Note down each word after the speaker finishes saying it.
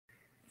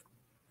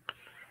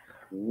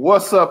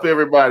What's up,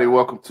 everybody?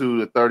 Welcome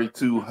to the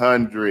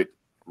 3200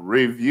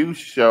 review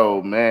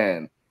show,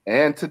 man.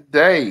 And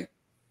today,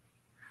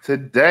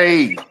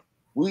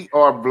 we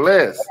are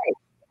blessed.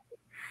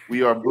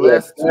 We are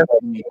blessed to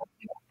be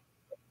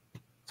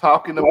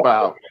talking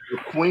about the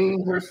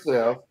queen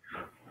herself,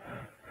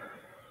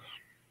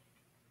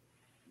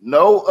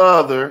 no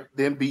other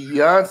than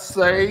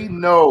Beyonce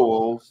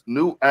Knowles'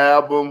 new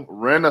album,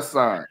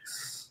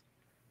 Renaissance.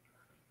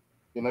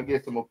 Can I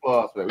get some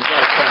applause for that? We got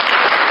to clap.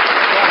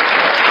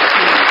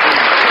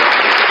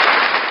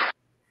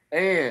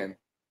 And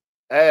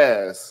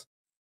as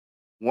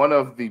one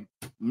of the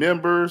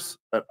members,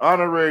 an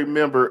honorary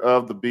member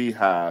of the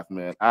Beehive,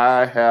 man,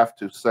 I have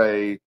to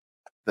say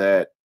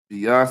that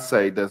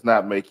Beyonce does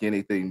not make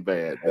anything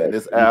bad, man.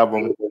 This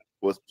album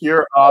was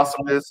pure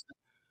awesomeness.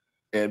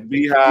 And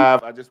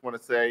Beehive, I just want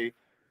to say,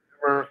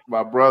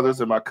 my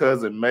brothers and my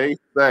cousin may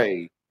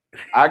say,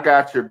 I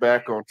got your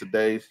back on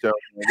today's show.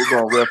 Man. We're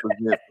going to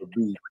represent the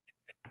Bee.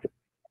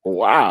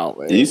 Wow,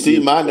 man. You see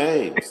my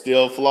name,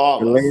 still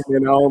flawless.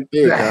 Landing on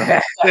thick, huh?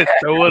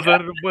 Throw us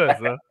under the bus,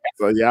 huh?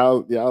 So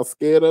y'all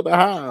scared of the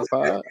hive,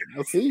 huh?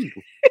 I see.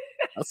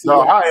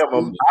 No, I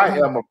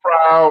am a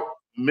proud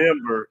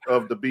member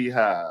of the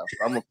Beehive.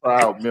 I'm a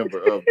proud member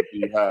of the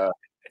Beehive.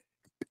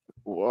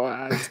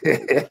 What?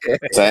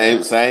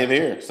 Same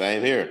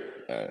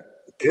here.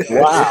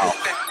 Wow.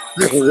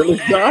 Really,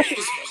 Josh?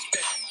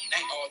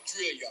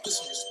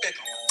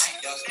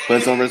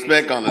 Put some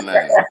respect on the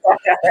name.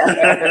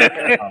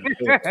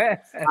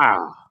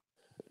 Wow.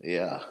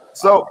 Yeah.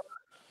 So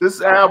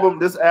this album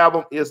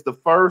is the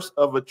first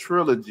of a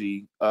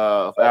trilogy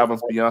of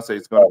albums Beyonce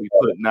is going to be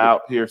putting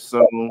out here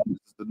soon.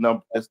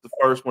 It's the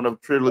first one of a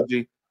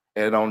trilogy,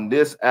 and on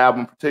this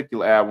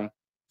particular album,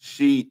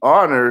 she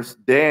honors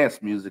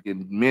dance music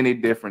in many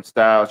different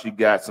styles. You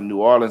got some New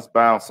Orleans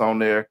bounce on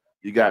there.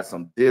 You got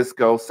some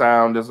disco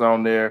sounders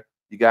on there.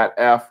 You got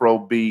Afro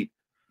beat.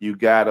 You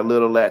got a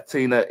little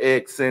Latina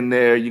X in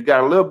there. You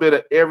got a little bit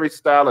of every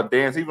style of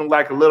dance, even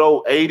like a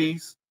little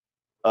 80s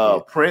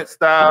Prince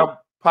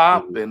style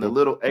pop and a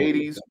little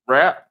 80s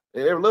rap.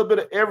 A little bit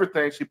of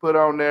everything she put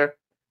on there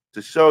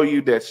to show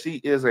you that she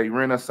is a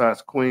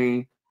Renaissance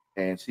queen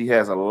and she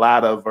has a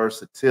lot of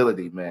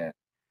versatility, man.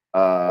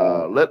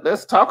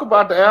 Let's talk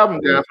about the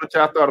album, guys. What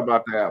y'all thought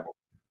about the album?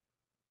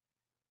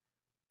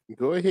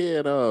 Go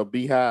ahead,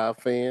 Beehive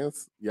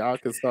fans. Y'all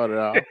can start it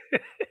off.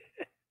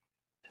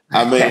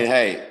 I mean,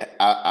 hey,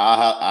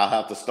 I'll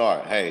have to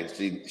start. Hey,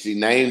 she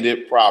named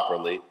it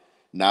properly,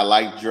 not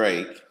like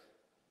Drake.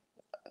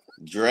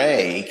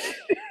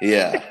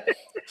 Yeah.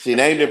 She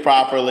named it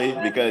properly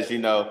because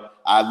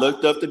I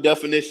looked up the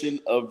definition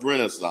of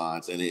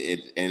Renaissance and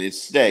it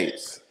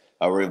states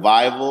a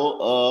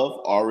revival of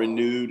or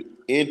renewed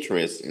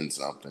interest in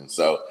something.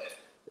 So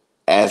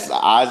as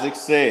Isaac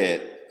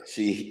said,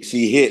 she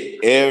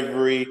hit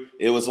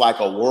it was like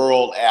a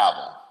world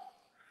album.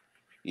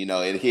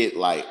 It hit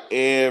like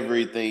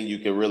everything you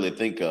can really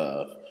think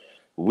of.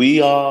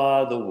 We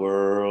are the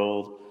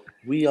world.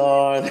 We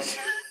are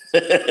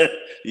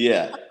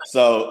yeah.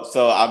 So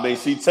I mean,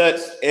 she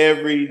touched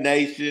every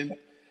nation.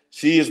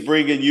 She is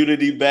bringing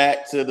unity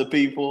back to the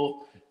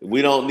people.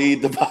 We don't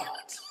need the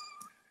violence.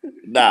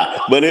 Nah,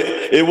 but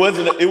it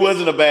wasn't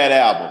a bad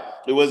album.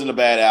 It wasn't a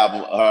bad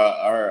album.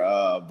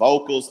 Her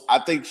vocals, I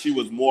think she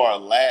was more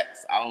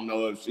relaxed. I don't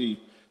know if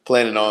she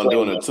planning on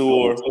doing a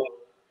tour.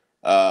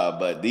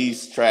 But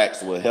these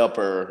tracks will help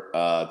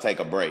her take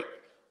a break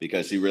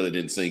because she really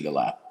didn't sing a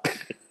lot.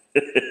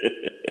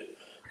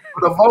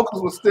 The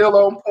vocals were still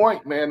on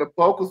point, man. The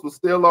vocals were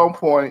still on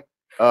point.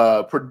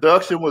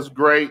 Production was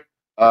great.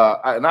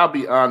 And I'll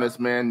be honest,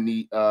 man,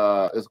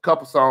 there's a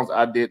couple songs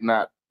I did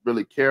not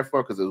really care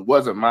for because it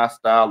wasn't my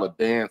style of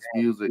dance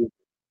music.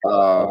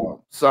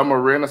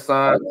 Summer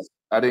Renaissance,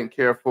 I didn't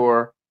care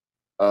for.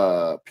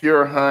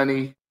 Pure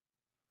Honey,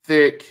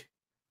 Thick,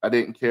 I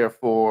didn't care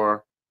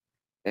for.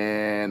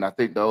 And I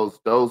think those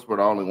were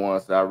the only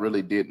ones that I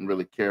really didn't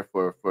really care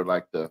for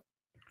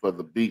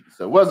the beat.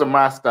 So it wasn't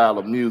my style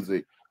of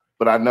music,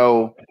 but I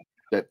know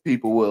that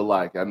people will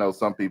like it. I know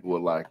some people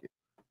will like it.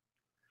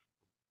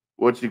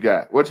 What you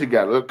got?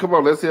 Come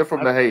on, let's hear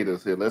from the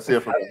haters here. Let's hear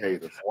from the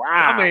haters.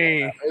 Wow. I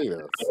mean,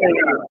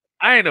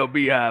 I ain't no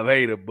Beehive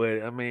hater,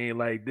 but I mean,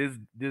 like this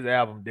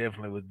album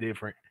definitely was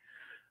different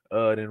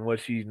than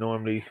what she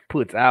normally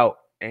puts out.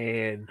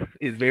 And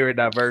it's very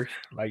diverse.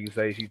 Like you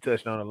say, she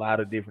touched on a lot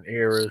of different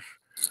eras,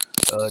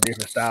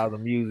 different styles of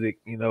music.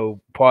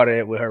 Part of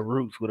it with her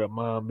roots, with her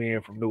mom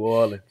being from New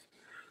Orleans.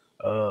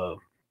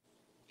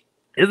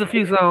 There's a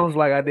few songs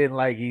like I didn't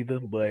like either,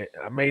 but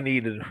I may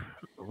need to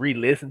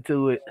re-listen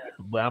to it.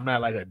 But I'm not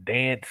like a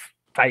dance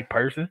type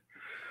person.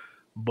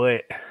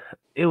 But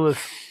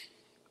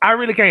I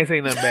really can't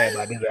say nothing bad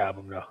about this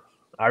album, though.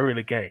 I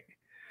really can't.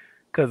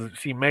 Because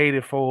she made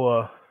it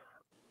for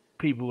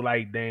people who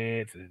like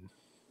dance and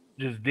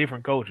just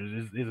different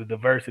cultures. It's a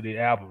diversity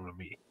album to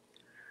me.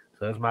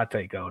 So that's my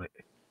take on it.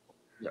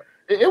 Yeah.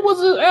 It was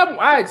an album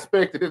I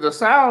expected. The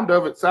sound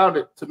of it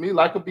sounded to me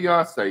like a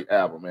Beyonce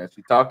album, man.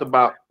 She talked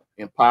about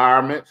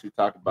empowerment. She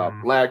talked about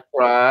Black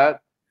pride.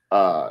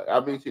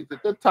 I mean,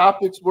 the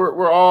topics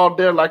were all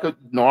there like a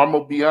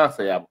normal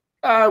Beyonce album.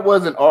 It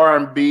wasn't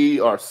R&B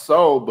or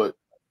soul, but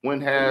when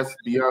has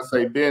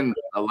Beyonce been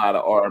a lot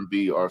of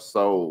R&B or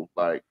soul?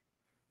 Like,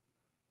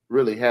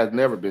 really has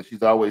never been.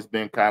 She's always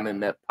been kind of in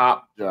that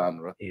pop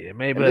genre. Yeah,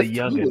 maybe And a this to me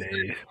younger was days.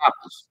 very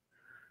popish.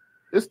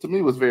 This to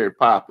me was very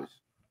popish.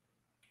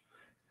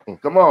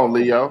 Come on,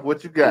 Leo,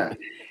 what you got?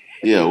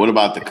 Yeah, what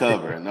about the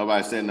cover?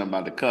 Nobody said nothing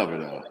about the cover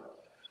though.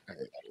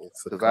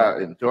 Because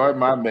I enjoy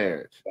my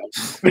marriage.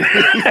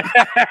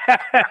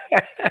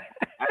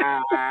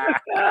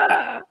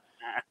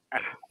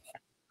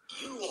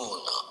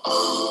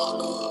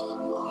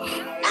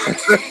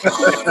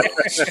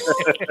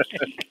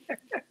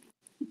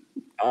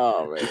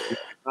 Oh man.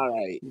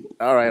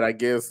 All right. I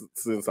guess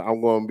since I'm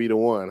going to be the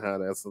one, huh?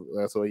 That's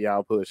what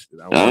y'all pushed it.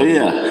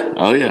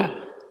 Oh yeah.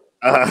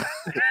 Uh,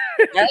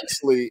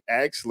 actually,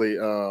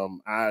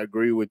 I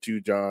agree with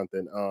you,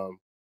 Jonathan.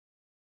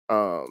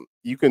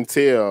 You can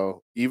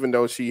tell, even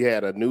though she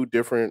had a new,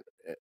 different,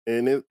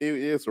 and it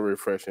is a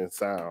refreshing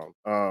sound.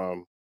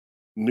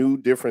 New,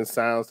 different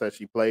sounds that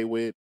she played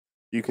with.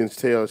 You can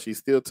tell she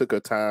still took her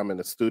time in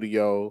the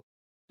studio.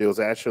 There was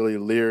actually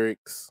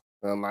lyrics,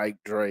 unlike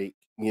Drake.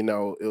 You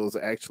know, it was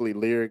actually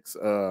lyrics.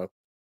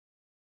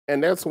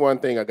 And that's one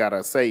thing I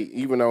gotta say.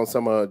 Even though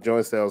some of her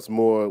joint sales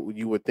more,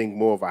 you would think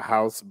more of a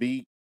house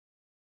beat.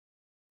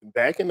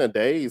 Back in the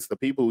days, the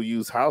people who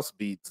use house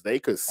beats, they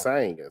could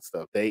sing and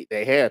stuff. They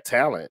had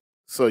talent.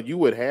 So you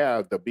would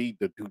have the beat,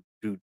 the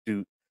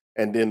do,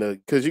 and then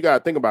because you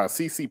gotta think about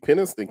CC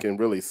Peniston can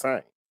really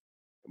sing.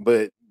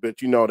 But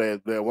you know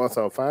that one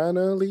song,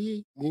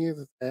 finally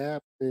Jesus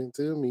happened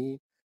to me.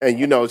 And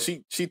you know,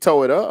 she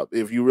tore it up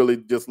if you really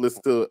just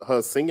listen to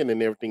her singing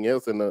and everything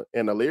else and the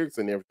lyrics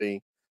and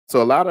everything.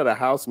 So a lot of the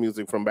house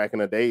music from back in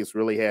the days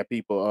really had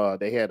people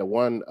they had a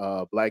one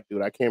black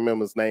dude, I can't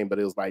remember his name, but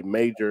it was like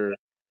Major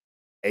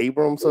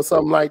Abrams or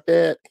something like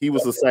that. He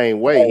was the same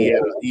way.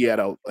 He had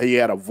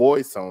a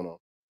voice on him,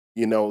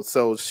 you know.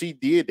 So she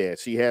did that.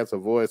 She has a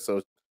voice,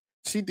 so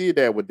she did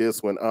that with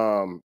this one.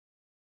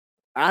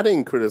 I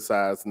didn't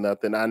criticize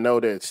nothing. I know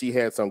that she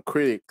had some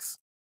critics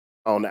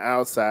on the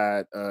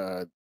outside.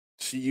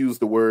 She used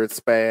the word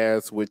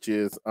spaz,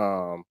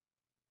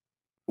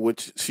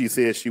 which she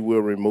said she will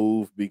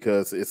remove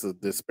because it's a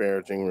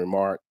disparaging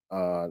remark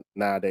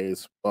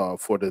nowadays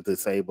for the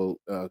disabled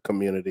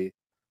community.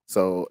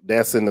 So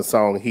that's in the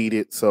song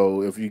 "Heated."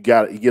 So if you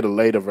get a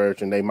later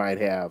version, they might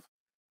have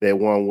that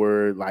one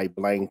word like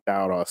blanked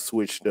out or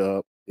switched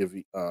up. If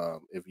you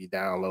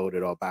download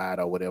it or buy it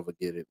or whatever,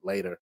 get it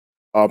later,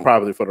 or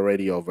probably for the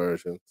radio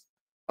versions.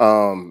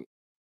 Um,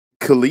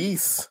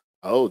 Khalees,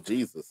 oh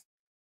Jesus,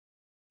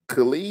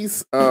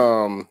 Khalees,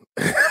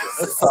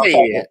 Let's talk said,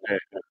 about that.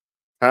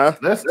 huh?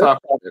 Let's talk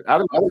about that. I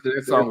listened to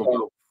that song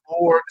about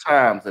 4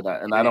 times and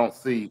I don't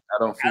see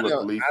what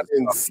Khalees I is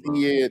didn't talking about.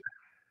 see it.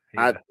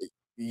 I,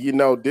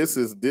 this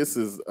is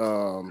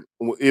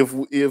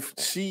if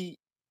she,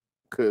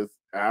 because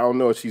I don't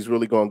know if she's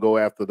really gonna go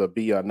after the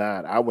B or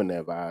not. I wouldn't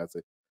advise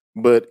it.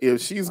 But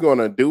if she's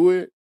gonna do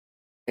it,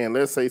 and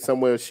let's say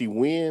somewhere she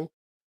win,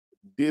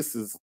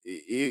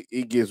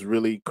 it gets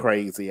really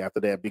crazy after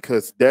that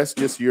because that's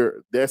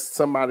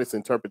somebody's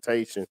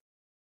interpretation.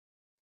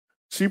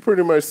 She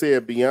pretty much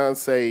said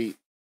Beyonce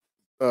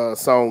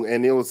song,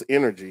 and it was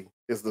Energy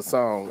is the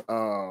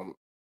song.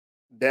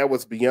 That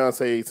was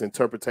Beyonce's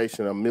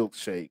interpretation of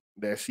Milkshake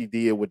that she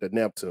did with the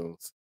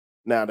Neptunes.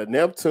 Now the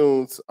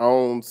Neptunes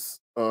owns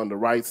the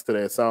rights to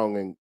that song,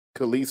 and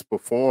Khalees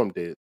performed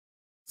it.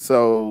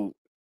 So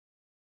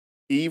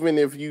even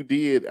if you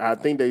did, I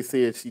think they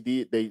said she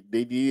did. They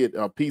did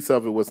a piece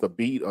of it was the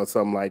beat or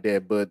something like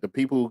that. But the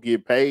people who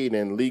get paid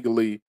and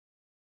legally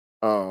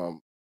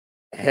um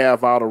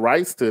have all the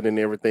rights to it and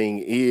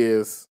everything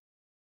is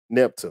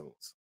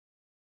Neptunes.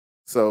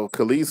 So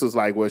Khalees was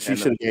like, "Well, she And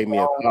the should have gave me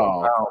a song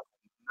call." sounds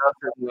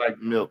nothing like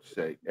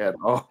Milkshake at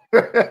all.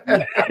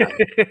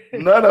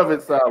 None of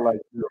it sounds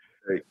like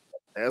Milkshake.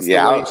 That's the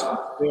Yeah, way she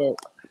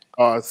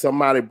felt.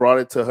 Somebody brought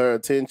it to her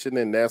attention,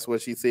 and that's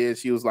what she said.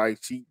 She was like,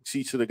 she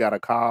should have got a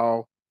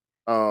call.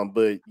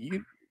 But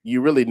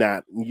you really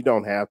not. You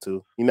don't have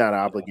to. You're not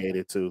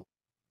obligated to.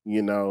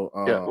 You know.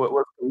 Yeah, what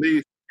was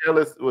Khalees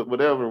jealous with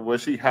whatever?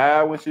 Was she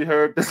high when she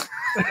heard this?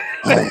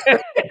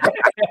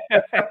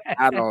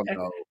 I don't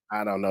know.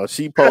 I don't know.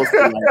 She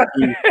posted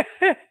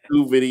like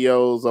two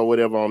videos or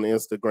whatever on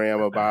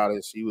Instagram about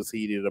it. She was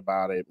heated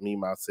about it. Me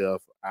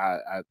myself,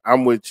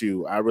 I'm with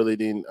you. I really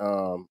didn't.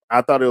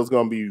 I thought it was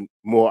gonna be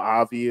more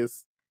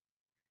obvious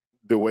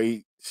the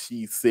way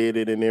she said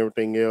it and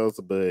everything else,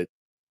 but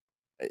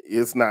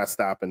it's not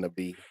stopping the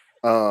beat.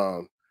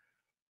 Um,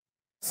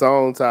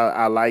 Songs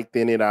I liked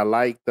in it. I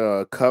liked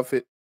Cuff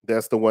It.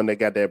 That's the one that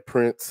got that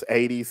Prince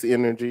 80s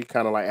energy,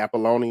 kind of like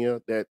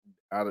Apollonia. That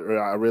I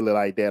really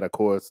like that. Of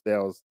course, that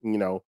was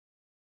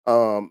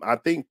I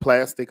think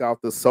Plastic Off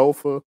the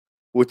Sofa,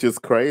 which is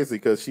crazy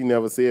because she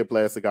never said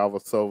Plastic Off the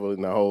Sofa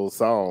in the whole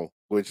song,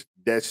 which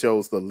that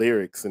shows the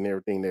lyrics and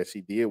everything that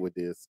she did with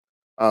this.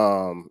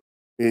 Um,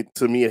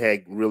 to me, it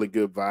had really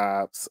good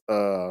vibes.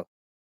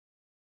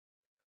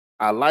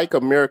 I like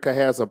America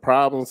Has a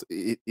Problems.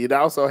 It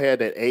also had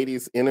that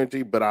 80s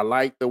energy, but I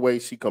like the way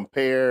she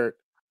compared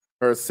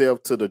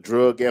herself to the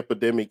drug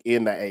epidemic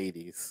in the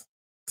 80s.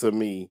 To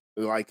me,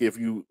 like if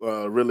you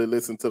really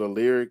listen to the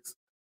lyrics,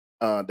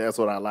 that's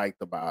what I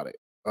liked about it.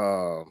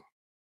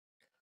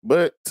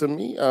 But to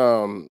me,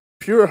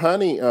 Pure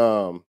Honey,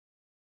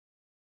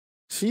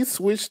 she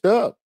switched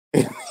up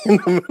in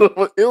the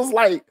middle of it.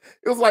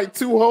 Was like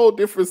two whole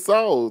different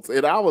songs,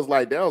 and I was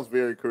like, that was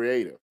very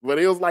creative. But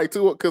it was like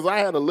two because I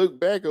had to look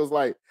back. It was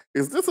like,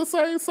 is this the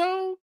same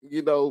song?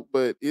 You know,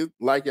 but it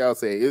like y'all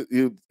say,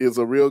 it's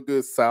a real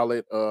good,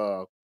 solid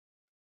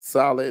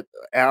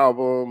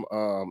album.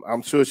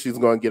 I'm sure she's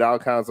gonna get all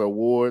kinds of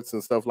awards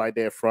and stuff like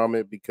that from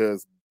it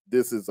because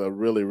this is a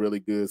really, really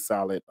good,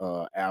 solid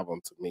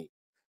album to me.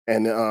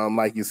 And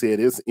like you said,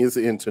 it's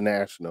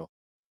international.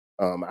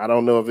 I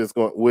don't know if it's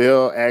going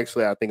well.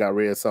 Actually, I think I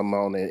read something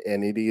on it,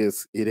 and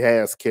it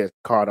has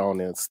caught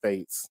on in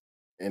states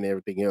and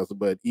everything else.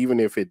 But even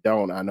if it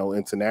don't, I know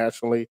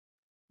internationally,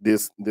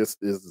 this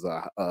is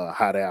a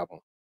hot album.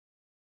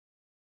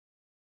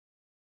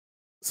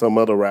 Some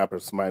other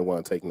rappers might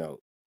want to take note.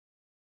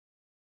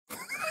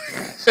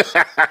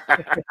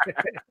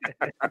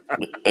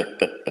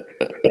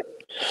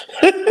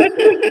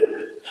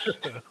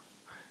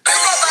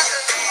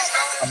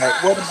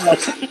 What about?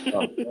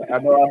 I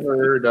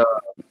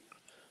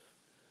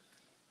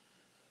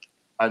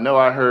know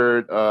I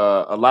heard.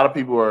 A lot of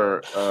people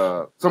were.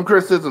 Some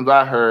criticisms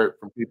I heard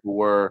from people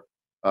were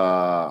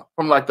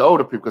from like the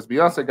older people because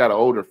Beyonce got an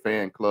older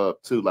fan club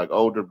too, like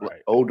older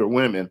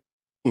women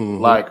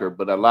like her,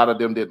 but a lot of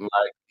them didn't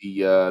like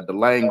the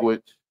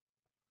language.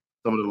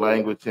 Some of the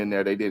language in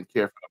there, they didn't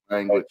care for the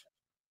language,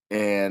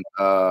 and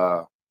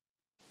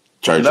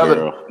Church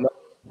Girl.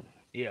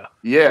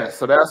 Yeah.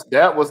 So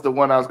that was the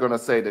one I was gonna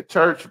say, the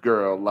Church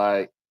Girl.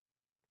 Like,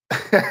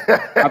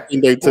 I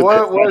think they took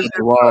it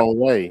the wrong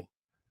way.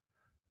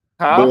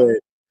 Huh?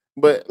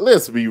 But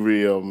let's be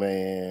real,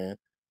 man.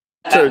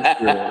 Church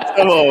Girl,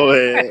 come on,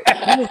 man.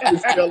 He was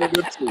just telling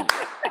the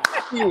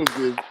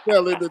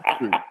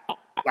truth.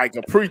 Like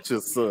a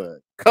preacher's son.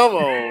 Come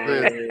on,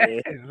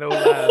 man. No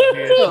lies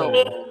being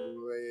told.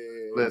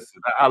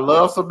 Listen, I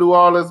love some New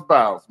Orleans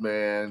bounce,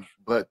 man.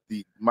 But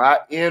my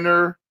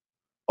inner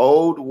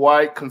old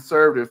white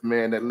conservative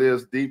man that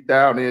lives deep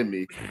down in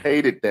me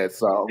hated that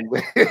song.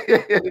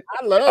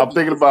 I'm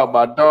thinking about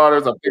my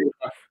daughters. I'm thinking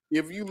about,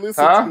 if you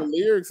listen to the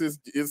lyrics,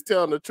 it's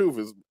telling the truth.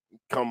 It's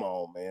come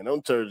on, man.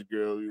 Them church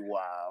girls, you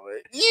wild,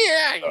 man.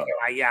 Yeah,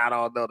 y'all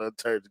don't know the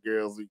church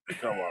girls.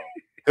 Come on,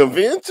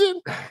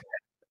 convention.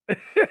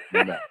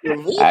 No.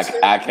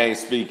 I can't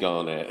speak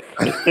on that.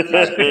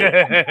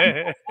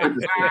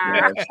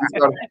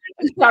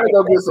 He's probably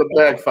gonna get some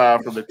backfire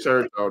from the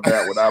church on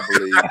that one, I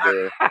believe.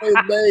 Man. His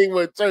name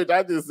was church.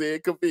 I just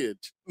said convention.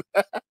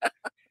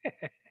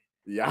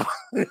 Yeah.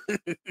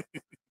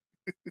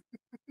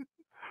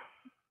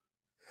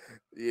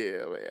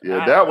 Yeah, man.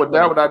 Yeah, that one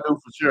I knew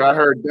for sure. I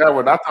heard that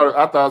one. I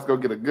thought I was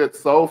gonna get a good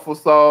soulful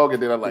song,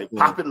 and then I'm like,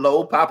 pop it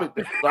low, pop it,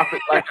 drop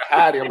it like a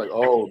hottie. I'm like,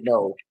 oh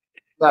no,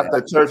 not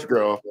the Church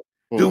Girl.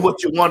 Do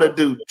what you want to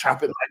do.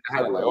 Chop it like a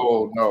hottie. Like,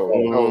 oh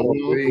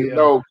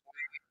no.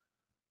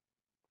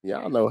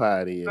 Y'all know how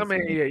it is. I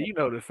mean, yeah, you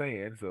know the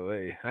saying, so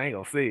hey, I ain't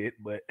gonna say it,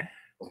 but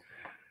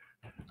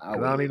I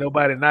don't need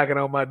nobody knocking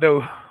on my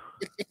door.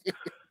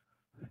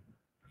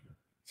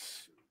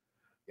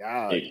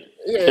 Yeah.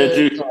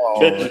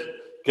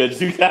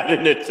 Cause you got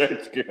in the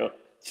Church Girl.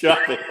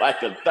 Chop it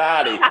like a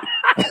thotty.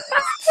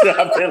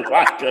 Chop it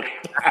like a thotty.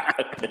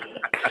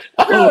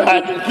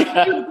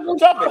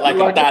 Chop it like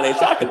a thotty.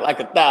 Chop it like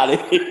a thotty.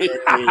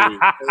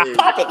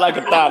 Pop it like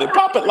a thotty.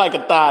 Pop it like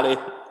a thotty.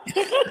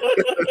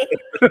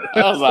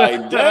 I was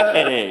like,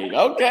 dang,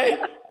 okay.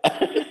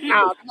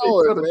 I know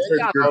it, man.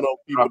 Y'all know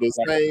people the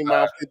same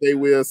outfit they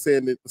wear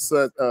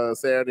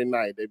Saturday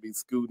night. They be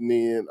scooting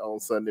in on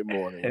Sunday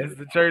morning. That's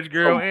the Church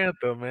Girl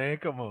anthem, man.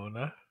 Come on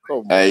now.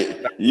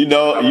 Hey, you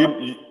know,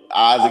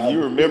 Isaac,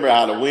 you remember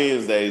how the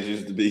Wednesdays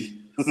used to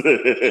be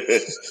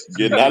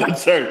getting out of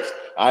church.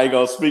 I ain't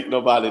gonna speak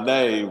nobody's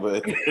name,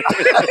 but you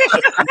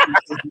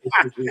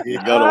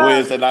go to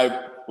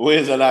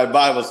Wednesday night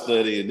Bible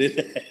study, and then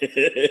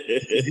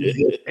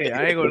hey,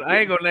 I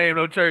ain't gonna name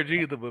no church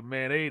either, but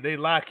man, they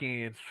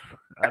lock-ins.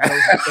 I know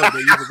some stuff that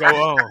used to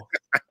go on.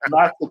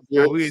 Not the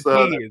good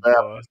Southern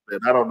Baptist,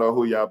 man. I don't know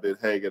who y'all been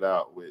hanging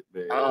out with,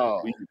 man.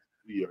 Oh.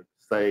 We are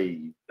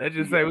saved. Let's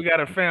just say we got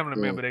a family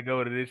member that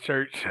go to this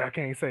church. I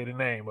can't say the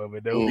name of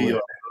it though. We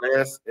are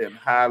blessed and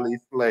highly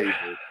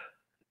flavored.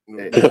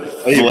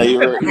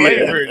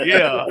 Flavored,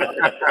 yeah.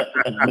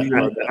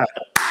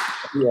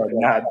 We are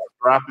not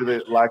dropping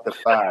it like a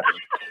fire.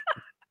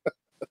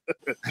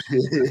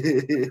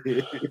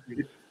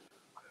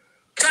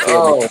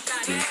 Oh,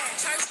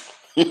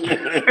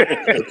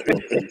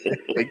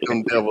 take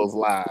them devil's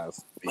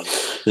lies.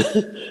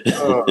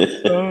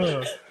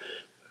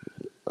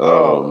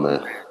 Oh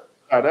man.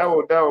 That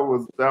one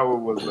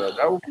was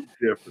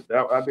different.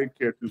 I didn't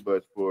care too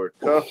much for it.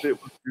 Cuff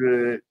It was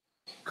good.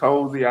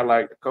 Cozy, I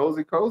like the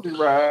cozy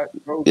ride.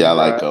 Cozy Yeah, I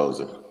like ride.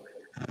 Cozy.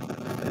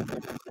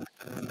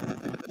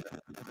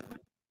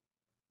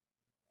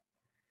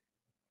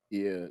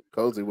 Yeah,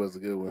 Cozy was a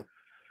good one.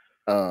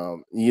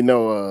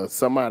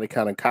 Somebody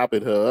kind of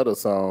copied her other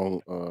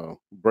song,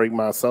 "Break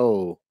My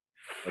Soul,"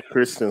 a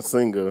Christian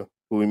singer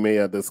who we may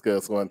have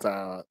discussed one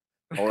time.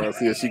 I want to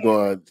see if she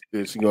going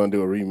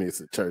do a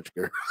remix of Church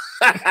Girl.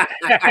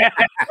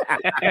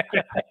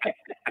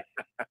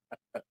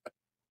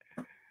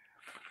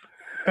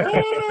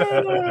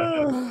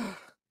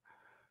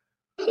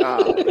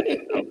 Oh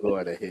man, I'm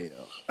going to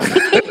hell.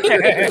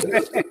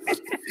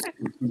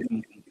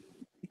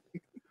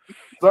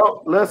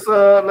 So let's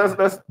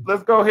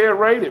go ahead and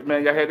rate it,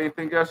 man. Y'all had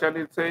anything else y'all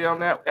need to tell you on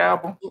that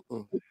album?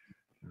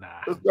 Nah.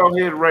 Let's go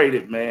ahead and rate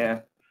it,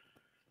 man.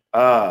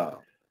 We're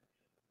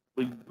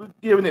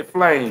giving it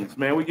flames,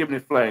 man. We're giving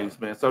it flames,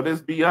 man. So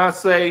this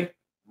Beyonce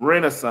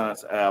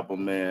Renaissance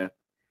album, man.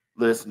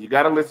 Listen, you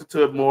got to listen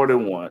to it more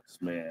than once,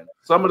 man.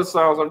 Some of the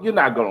songs, you're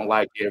not going to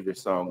like every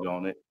song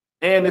on it.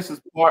 And this is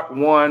part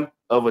one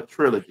of a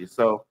trilogy.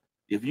 So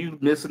if you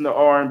missing the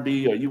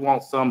R&B or you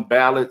want some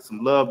ballads,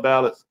 some love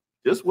ballads,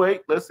 just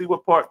wait. Let's see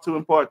what part two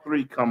and part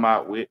three come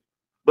out with.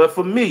 But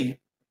for me,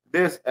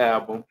 this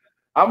album,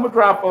 I'm gonna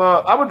drop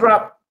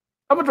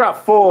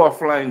 4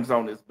 flames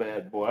on this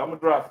bad boy. I'm gonna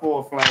drop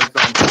 4 flames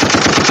on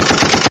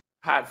this.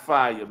 Hot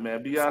fire,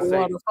 man. Beyonce.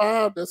 4 out of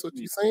 5. That's what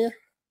you saying?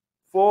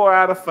 4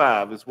 out of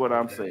 5 is what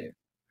I'm saying.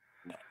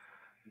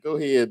 Go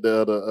ahead,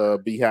 the other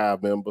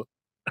Beehive member.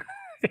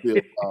 Still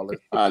solid.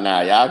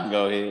 Nah, y'all can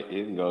go ahead.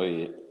 You can go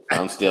ahead.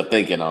 I'm still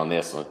thinking on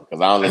this one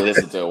because I only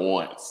listened to it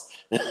once.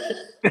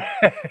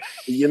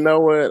 You know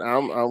what?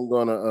 I'm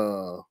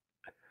gonna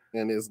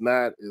and it's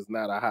not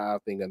a high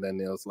thing or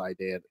nothing else like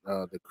that.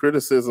 The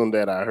criticism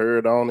that I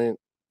heard on it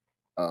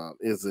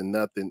isn't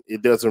nothing.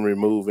 It doesn't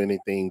remove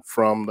anything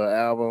from the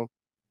album,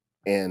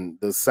 and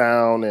the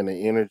sound and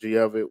the energy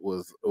of it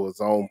was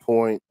on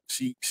point.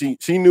 She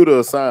knew the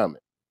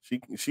assignment.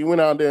 She went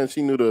out there and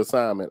she knew the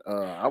assignment.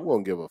 I'm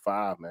gonna give her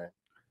 5, man.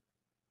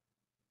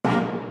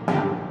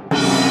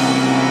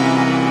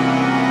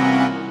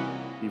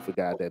 He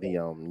forgot that he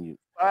on mute.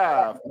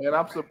 5, man.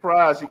 I'm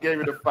surprised you gave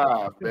it a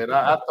 5, man.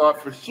 I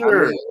thought for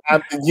sure.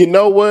 You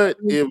know what?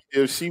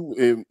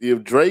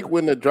 If Drake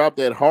wouldn't have dropped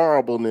that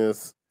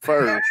horribleness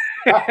first,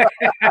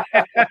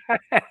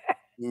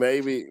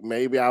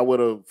 maybe I would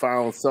have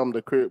found something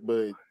to crit.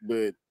 But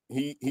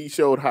he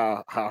showed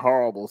how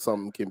horrible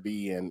something can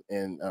be, and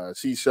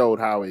she showed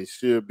how it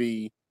should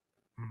be.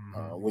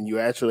 When you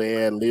actually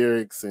add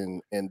lyrics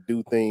and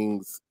do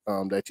things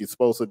that you're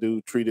supposed to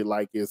do, treat it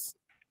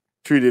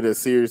as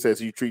serious as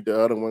you treat the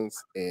other ones,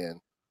 and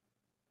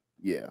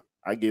yeah,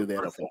 I give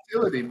that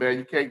versatility, man.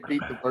 You can't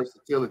beat the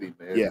versatility,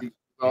 man. Yeah. She's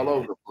all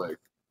over the place.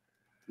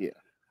 Yeah,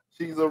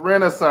 she's a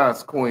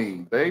Renaissance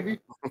queen, baby.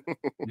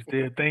 You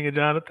still thinking,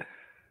 Jonathan?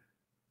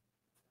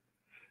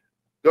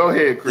 Go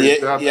ahead, Chris.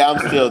 Yeah,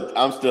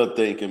 I'm still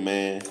thinking,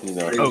 man. You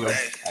know, Okay.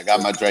 I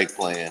got my Drake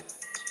playing.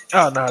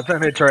 Oh no,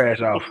 turn that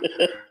trash off.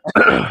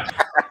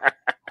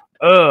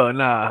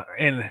 Nah,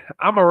 and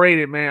I'm gonna rate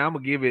it, man. I'm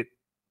gonna give you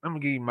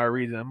my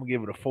reason. I'm gonna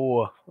give it a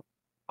 4,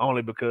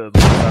 only because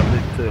I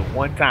listened to it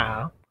one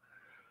time.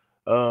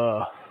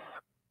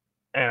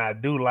 And I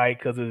do like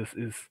because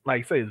it's like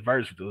you say, it's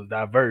versatile, it's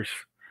diverse.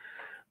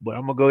 But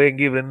I'm gonna go ahead and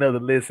give it another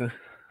listen.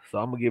 So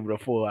I'm gonna give it a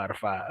 4 out of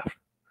 5.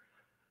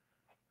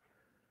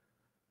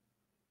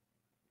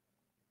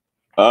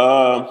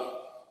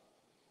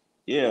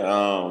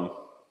 Yeah.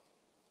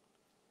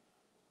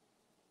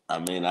 I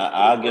mean,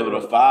 I'll give it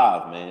a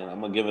 5, man. I'm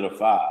gonna give it a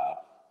 5.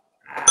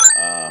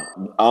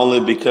 Only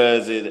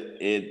because it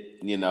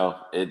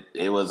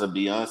was a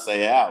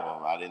Beyonce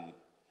album.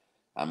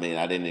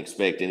 I didn't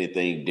expect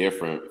anything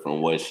different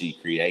from what she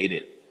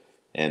created,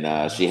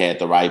 and she had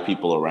the right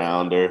people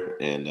around her,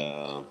 and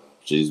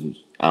she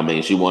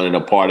wanted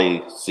a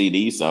party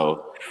CD,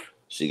 so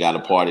she got a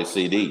party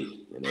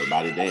CD, and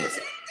everybody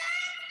dancing.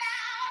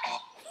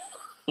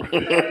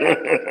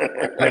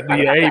 That be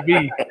your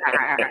AB.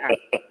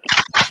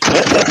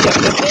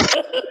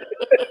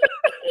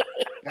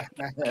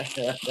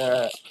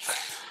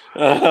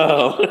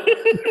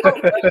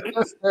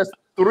 That's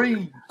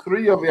three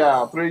of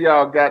y'all. 3 of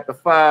y'all got the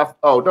 5.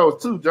 Oh, no,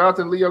 2.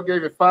 Jonathan Leo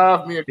gave it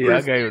 5. Me and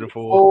Chris I gave it a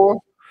 4.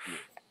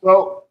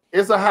 So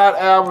it's a hot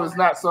album. It's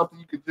not something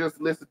you could just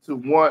listen to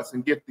once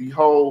and get the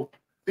whole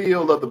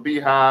feel of the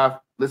Beehive.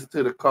 Listen to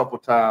it a couple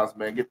times,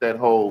 man. Get that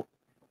whole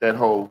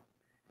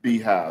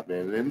Beehive,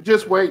 man. And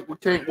just wait. We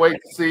can't wait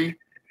to see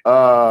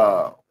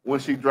when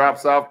she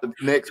drops off the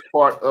next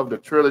part of the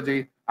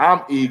trilogy.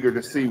 I'm eager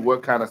to see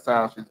what kind of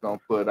sound she's gonna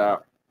put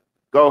out.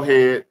 Go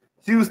ahead.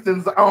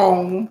 Houston's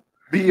own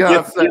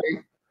Beyonce,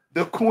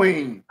 the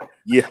queen.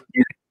 Yeah.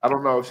 I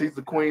don't know. She's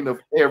the queen of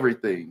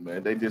everything,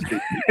 man. They just the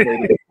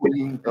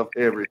queen of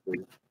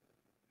everything.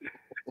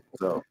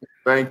 So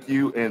thank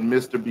you, and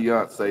Mr.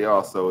 Beyonce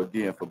also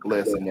again for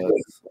blessing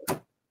us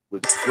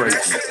with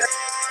greatness.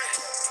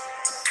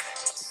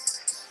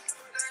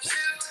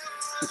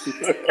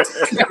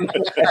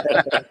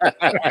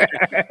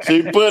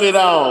 She put it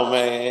on,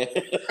 man.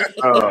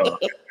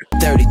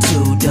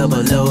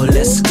 3200,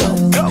 let's go.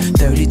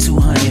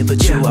 3200,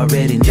 but you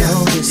already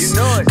know this.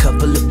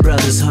 Couple of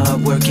brothers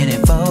hard working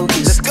and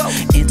focused.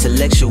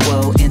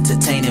 Intellectual,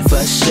 entertaining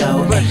for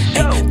show.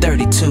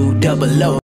 3200.